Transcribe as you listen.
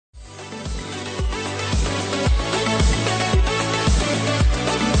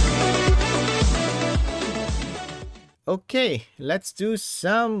Okay, let's do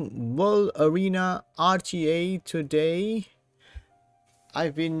some World Arena RTA today.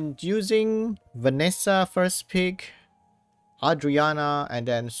 I've been using Vanessa first pick, Adriana, and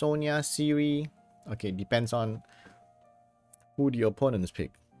then Sonia, Siri. Okay, depends on who the opponents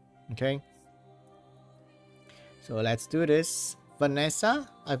pick. Okay, so let's do this.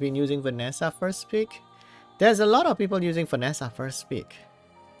 Vanessa, I've been using Vanessa first pick. There's a lot of people using Vanessa first pick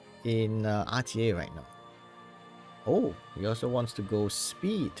in RTA right now. Oh, he also wants to go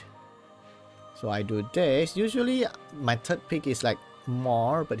speed. So I do this. Usually my third pick is like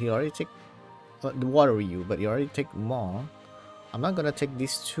more, but he already take the Water Ryu, but he already take more. I'm not gonna take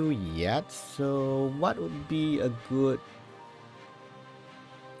these two yet. So what would be a good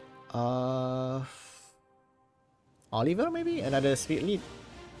Oliver, maybe another speed lead?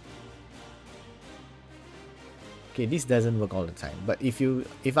 Okay, this doesn't work all the time, but if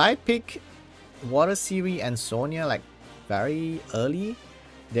I pick Water Siri and Sonia like very early,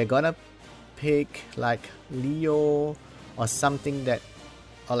 they're gonna pick like Leo or something that,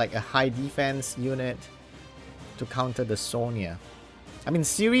 or like a high defense unit to counter the Sonia. I mean,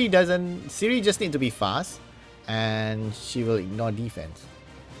 Siri just need to be fast and she will ignore defense.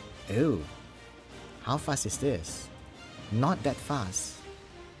 Oh, how fast is this? Not that fast,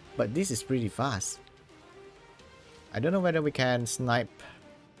 but this is pretty fast. I don't know whether we can snipe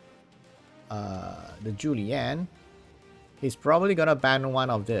the Julian. He's probably gonna ban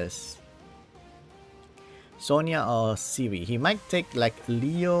one of this, Sonia or Siri. He might take like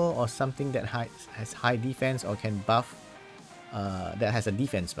Leo or something that has high defense or can buff, that has a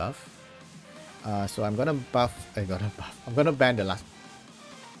defense buff. So I'm gonna I'm gonna ban the last.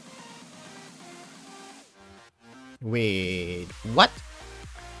 Wait, what?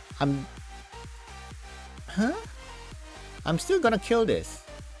 Huh? I'm still gonna kill this.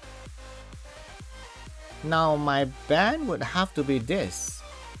 Now my ban would have to be this.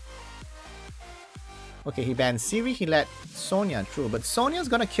 Okay, he banned Siri, he let Sonia through, but Sonia's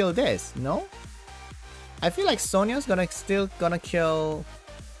gonna kill this, no? I feel like Sonia's still gonna kill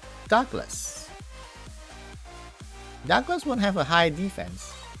Douglas. Douglas won't have a high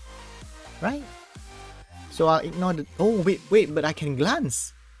defense, right? So I'll ignore the... Oh, wait, but I can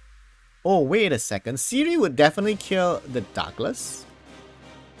glance. Oh, wait a second. Siri would definitely kill the Douglas.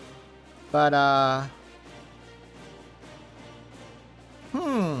 But,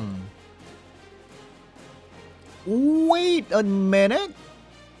 wait a minute.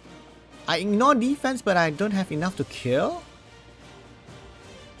 I ignore defense, but I don't have enough to kill?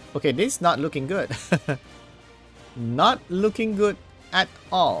 Okay, this is not looking good. Not looking good at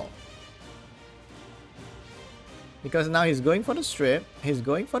all. Because now he's going for the strip. He's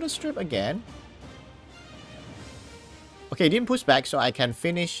going for the strip again. Okay, he didn't push back, so I can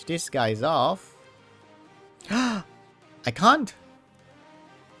finish these guys off. I can't.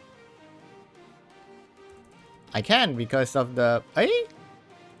 I can because of the... Hey?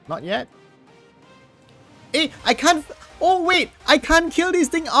 Not yet. Hey, I can't... Oh, wait. I can't kill this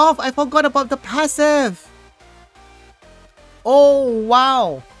thing off. I forgot about the passive. Oh,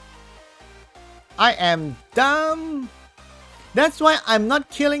 wow. I am dumb. That's why I'm not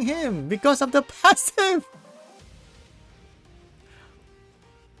killing him. Because of the passive.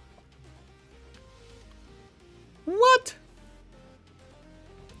 What?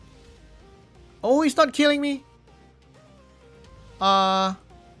 Oh, he's not killing me. Let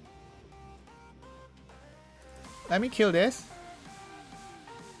me kill this.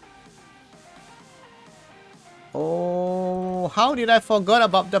 Oh, how did I forget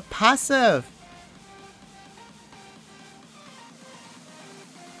about the passive?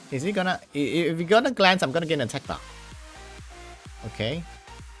 Is he gonna... If he gonna glance, I'm gonna get an attack bar. Okay.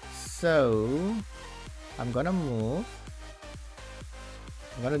 So... I'm gonna move.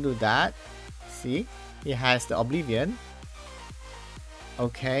 I'm gonna do that. See? He has the Oblivion.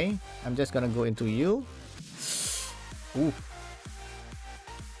 Okay. I'm just gonna go into you. Ooh.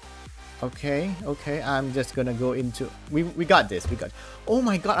 Okay, okay. I'm just gonna go into... We got this. We got... Oh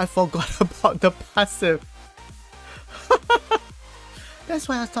my god, I forgot about the passive. That's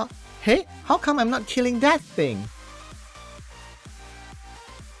why I thought, hey, how come I'm not killing that thing?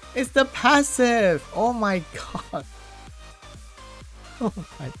 It's the passive! Oh my god. Oh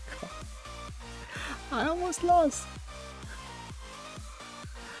my god. I almost lost.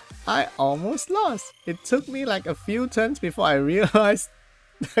 I almost lost. It took me like a few turns before I realized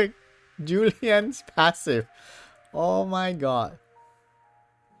that Julian's passive. Oh my god.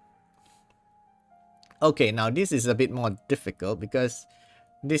 Okay, now this is a bit more difficult because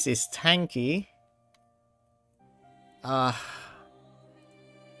this is tanky.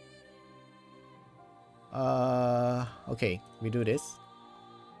 Okay, we do this.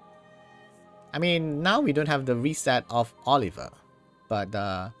 I mean, now we don't have the reset of Oliver,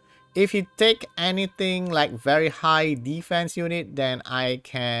 but if you take anything like very high defense unit, then I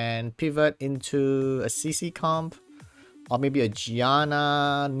can pivot into a CC comp, or maybe a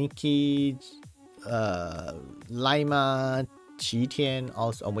Gianna, Nikki, Lima, Qitian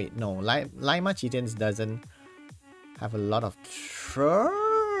also. Oh wait, no, Lima Qitian doesn't have a lot of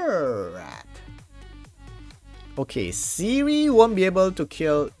threat. Okay, Siri won't be able to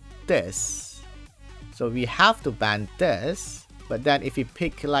kill this. So we have to ban this. But then if we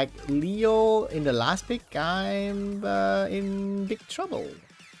pick like Leo in the last pick, I'm in big trouble.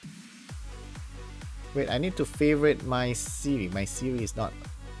 Wait, I need to favorite my Siri. My Siri is not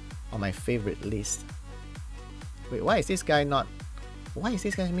on my favorite list. Wait, why is this guy not... Why is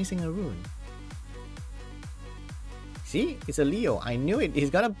this guy missing a rune? See? It's a Leo. I knew it. He's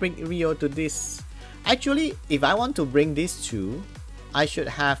gonna bring Rio to this. Actually, if I want to bring these two, I should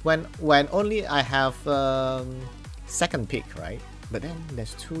have... When only I have second pick, right? But then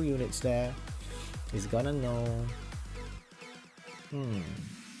there's 2 units there. He's gonna know.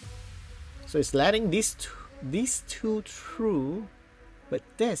 So it's letting these two through, but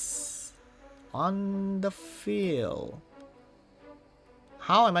this on the field.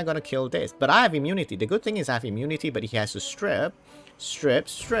 How am I gonna kill this? But I have immunity. The good thing is I have immunity, but he has to strip.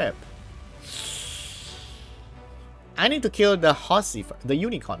 I need to kill the Horsey, the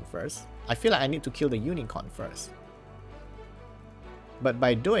unicorn first. I feel like I need to kill the unicorn first. But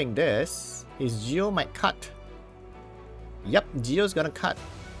by doing this, his Geo might cut. Yep, Geo's gonna cut.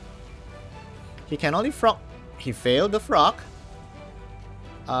 He can only frog. He failed the frog.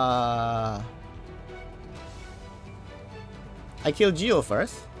 I kill Geo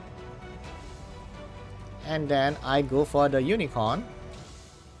first. And then I go for the unicorn.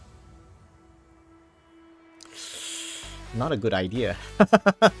 Not a good idea.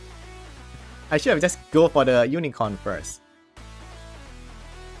 I should have just go for the unicorn first.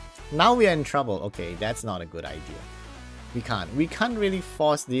 Now we are in trouble. Okay, that's not a good idea. We can't really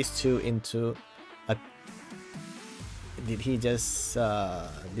force these two into a... Did he just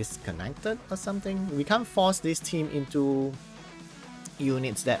disconnected or something? We can't force this team into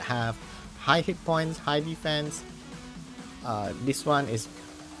units that have high hit points, high defense. This one is...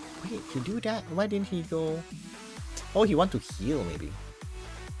 Wait, he do that? Why didn't he go... Oh, he want to heal maybe.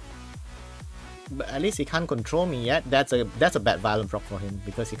 But at least he can't control me yet. That's a bad Violent Proc for him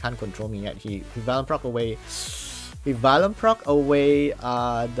because he can't control me yet. He Violent Proc away. He Violent Proc away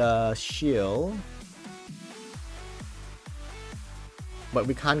the shield. But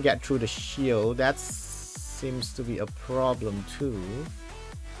we can't get through the shield. That seems to be a problem too.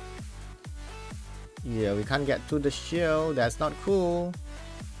 Yeah, we can't get through the shield. That's not cool.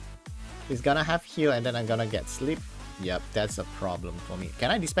 He's gonna have heal and then I'm gonna get sleep. Yep, that's a problem for me. Can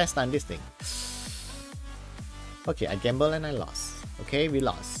I dispel stun this thing? Okay, I gamble and I lost. Okay, we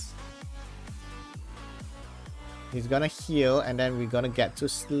lost. He's gonna heal and then we're gonna get to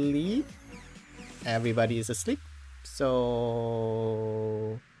sleep. Everybody is asleep.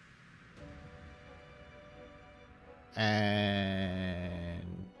 So...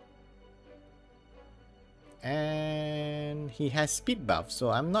 And he has speed buff,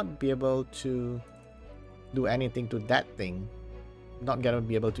 so I'm not be able to do anything to that thing. Not gonna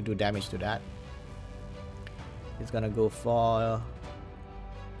be able to do damage to that. He's gonna go for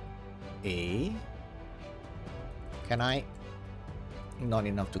A. Can I? Not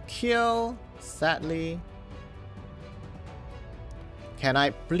enough to kill, sadly. Can I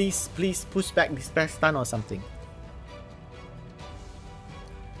please push back this Dispel Stun or something?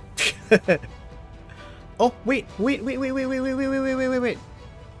 Oh, wait. Wait.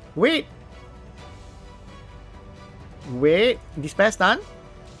 Dispel Stun?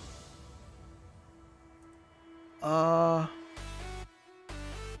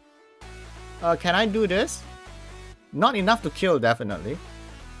 Can I do this? Not enough to kill, definitely.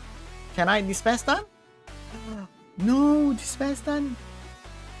 Can I Dispel Stun? No, Dispel Stun.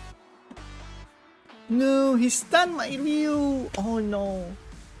 No, he stunned my Ryu. Oh no.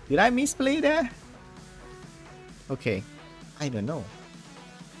 Did I misplay there? Okay, I don't know.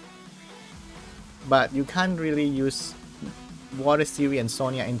 But you can't really use Water Siri and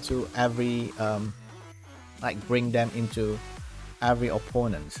Sonya into every like bring them into every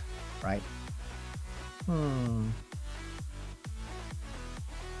opponent, right?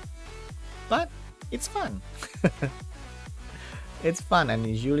 But it's fun. It's fun and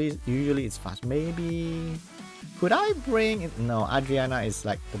usually it's fast. Maybe could I bring it? No, Adriana is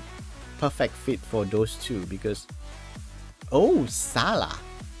like the perfect fit for those two because oh, Salah.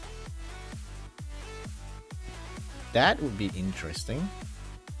 That would be interesting.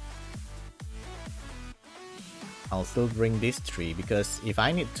 I'll still bring these 3 because if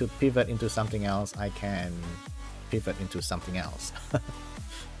I need to pivot into something else, I can pivot into something else.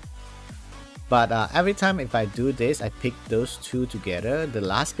 But every time if I do this, I pick those 2 together. The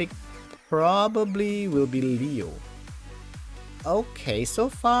last pick probably will be Leo. Okay, so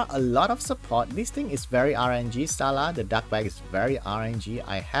far a lot of support. This thing is very RNG. Salah, the duck bag, is very RNG.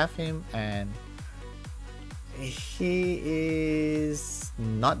 I have him and he is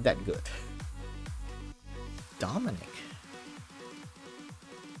not that good. Dominic.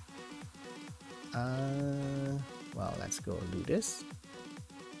 Well, let's go do this.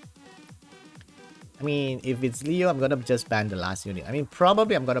 I mean, if it's Leo, I'm gonna just ban the last unit. I mean,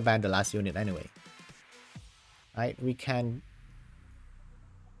 probably I'm gonna ban the last unit anyway. Right, we can...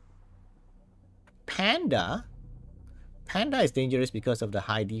 Panda? Panda is dangerous because of the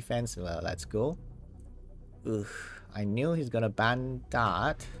high defense. Well, let's go. Ugh, I knew he's gonna ban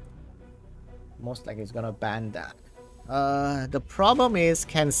that. Most likely he's gonna ban that. The problem is,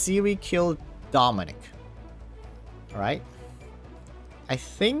 can Siri kill Dominic? Alright. I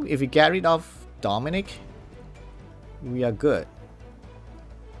think if we get rid of Dominic, we are good.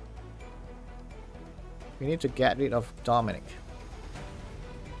 We need to get rid of Dominic.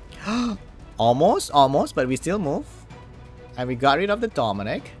 Almost, but we still move. And we got rid of the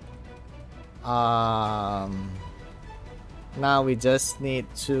Dominic. Now we just need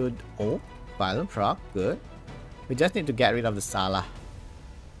to... Oh, violent proc, good. We just need to get rid of the Salah.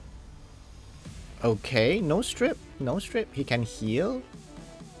 Okay, no strip. No strip. He can heal.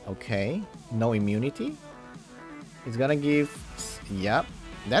 Okay, no immunity. He's gonna give... Yep,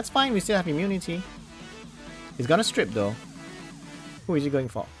 that's fine. We still have immunity. He's gonna strip though. Who is he going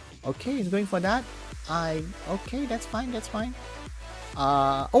for? Okay, he's going for that. Okay, that's fine. That's fine.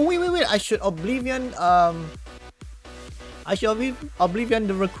 Oh wait. I should Oblivion. I should Oblivion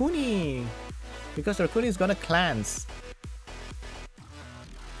the Raccoon, because Raccoon is gonna cleanse.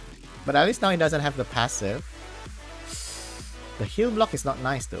 But at least now he doesn't have the passive. The heal block is not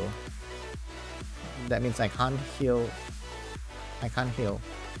nice though. That means I can't heal. I can't heal.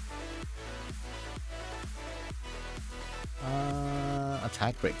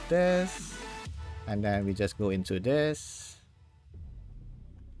 Attack break this. And then we just go into this.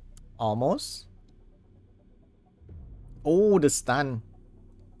 Almost. Oh, the stun.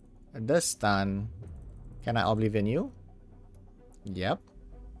 The stun. Can I Oblivion you? Yep.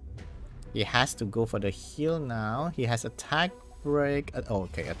 He has to go for the heal now. He has attack break.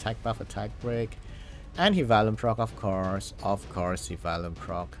 Okay, attack buff, attack break. And he Violent proc, of course. Of course, he Violent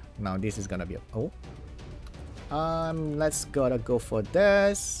proc. Now this is gonna be a... Oh. Let's gotta go for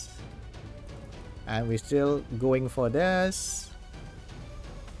this. And we're still going for this.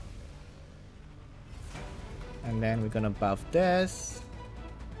 And then we're gonna buff this.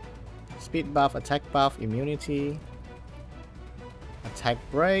 Speed buff, attack buff, immunity. Attack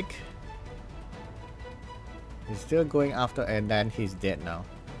break. He's still going after, and then he's dead now.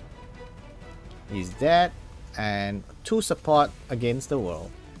 He's dead, and 2 support against the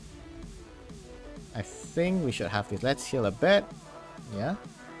world. I think we should have this. Let's heal a bit. Yeah.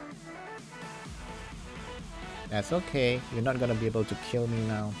 That's okay. You're not gonna be able to kill me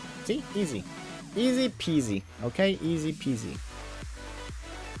now. See? Easy. Easy peasy. Okay? Easy peasy.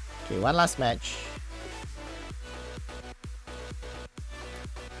 Okay, one last match.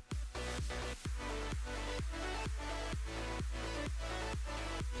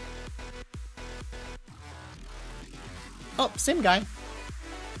 Oh, same guy.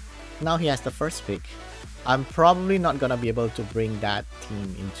 Now he has the first pick. I'm probably not gonna be able to bring that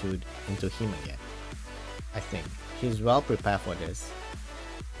team into him again. I think he's well prepared for this.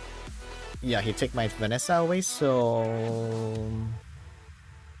 Yeah, he took my Vanessa away, so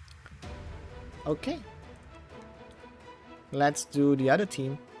okay. Let's do the other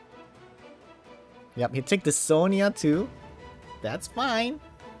team. Yep, he took the Sonia too. That's fine.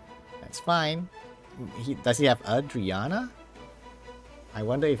 That's fine. Does he have Adriana? I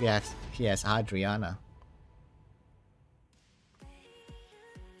wonder if he has Adriana.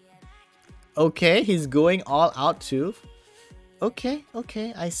 Okay, he's going all out too. Okay,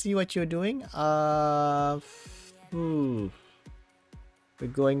 I see what you're doing. We're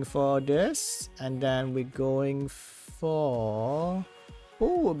going for this, and then we're going for...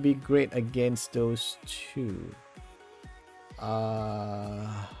 Who would be great against those 2?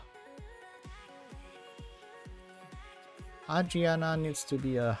 Adriana needs to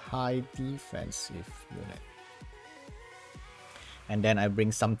be a high defensive unit. And then I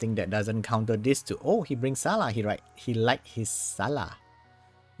bring something that doesn't counter this too. Oh, he brings Salah. He likes his Salah.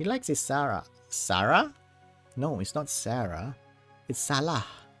 He likes his Sarah. Sarah? No, it's not Sarah. It's Salah.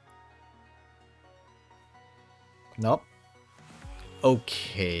 Nope.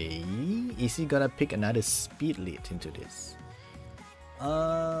 Okay. Is he gonna pick another speed lead into this?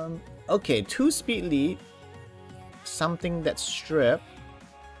 Okay, 2 speed lead. Something that's strip.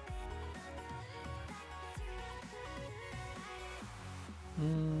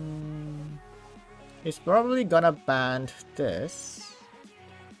 He's probably gonna ban this.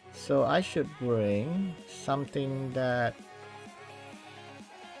 So I should bring something that...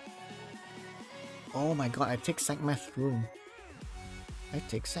 Oh my god, I take Sekhmeth Rune. I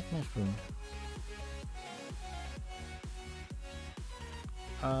take Sekhmeth Rune.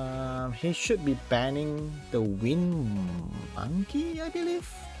 He should be banning the Wind Monkey, I believe.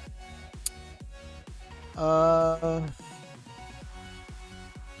 How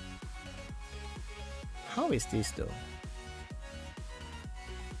is this though?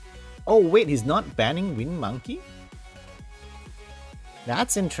 Oh wait, he's not banning Wind Monkey?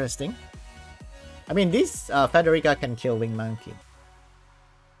 That's interesting. I mean, this Frederica can kill Wind Monkey.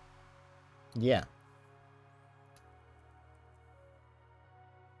 Yeah.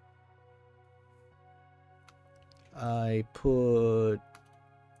 I put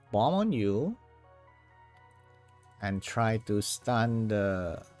bomb on you and try to stun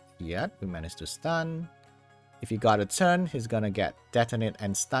the... Yeah, we managed to stun. If he got a turn, he's gonna get detonate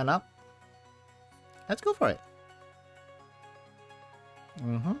and stun up. Let's go for it.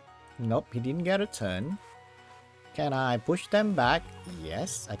 Nope, he didn't get a turn. Can I push them back?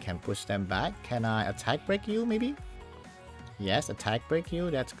 Yes, I can push them back. Can I attack break you maybe? Yes, attack break you,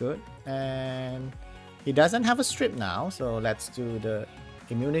 that's good. And he doesn't have a strip now, so let's do the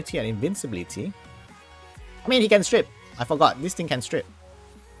immunity and invincibility. I mean, he can strip. I forgot, this thing can strip.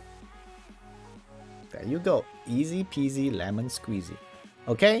 There you go. Easy peasy lemon squeezy.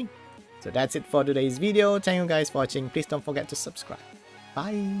 Okay, so that's it for today's video. Thank you guys for watching. Please don't forget to subscribe.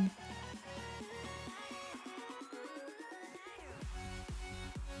 Bye.